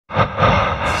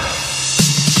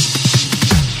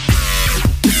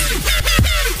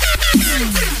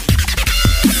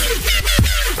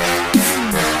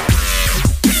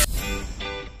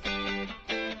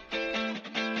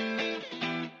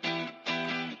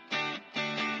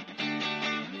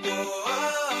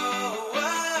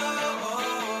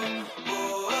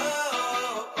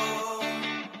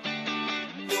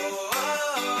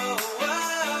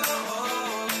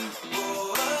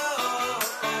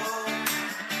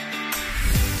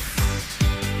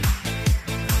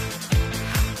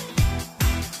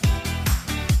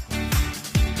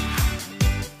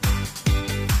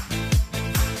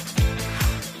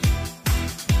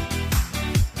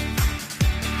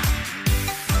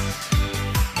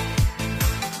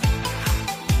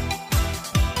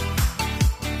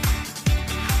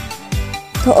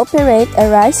To operate a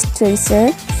rice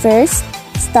thresher, first,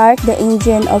 start the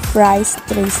engine of rice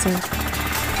thresher.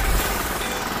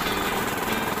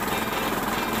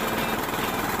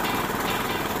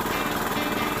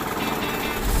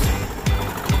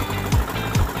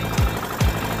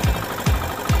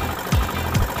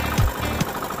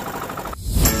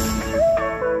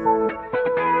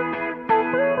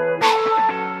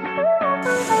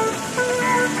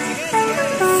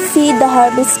 Feed the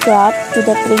harvest crop to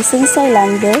the threshing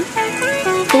cylinder,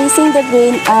 pressing the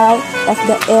grain out of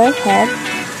the air head.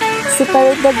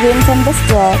 Separate the grain from the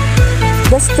straw.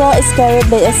 The straw is carried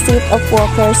by a set of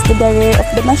workers to the rear of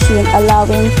the machine,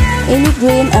 allowing any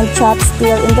grain and chaff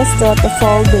still in the straw to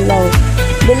fall below.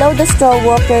 Below the straw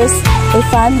workers, a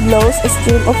fan blows a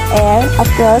stream of air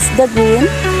across the grain,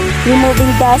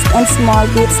 removing dust and small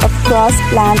bits of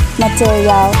cross-plant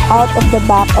material out of the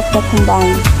back of the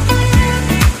combine.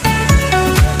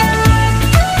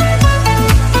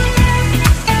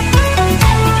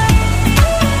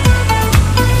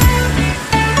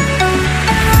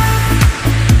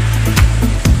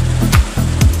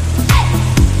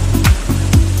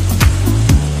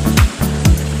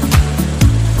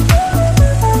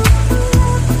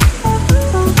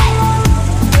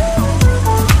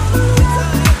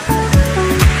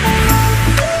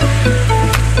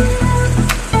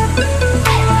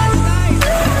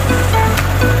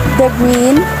 The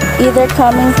grain, either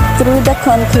coming through the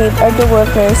concave or the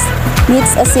workers,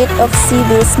 needs a set of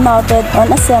sieves mounted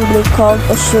on assembly called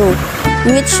a shoe,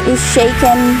 which is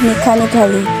shaken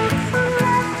mechanically.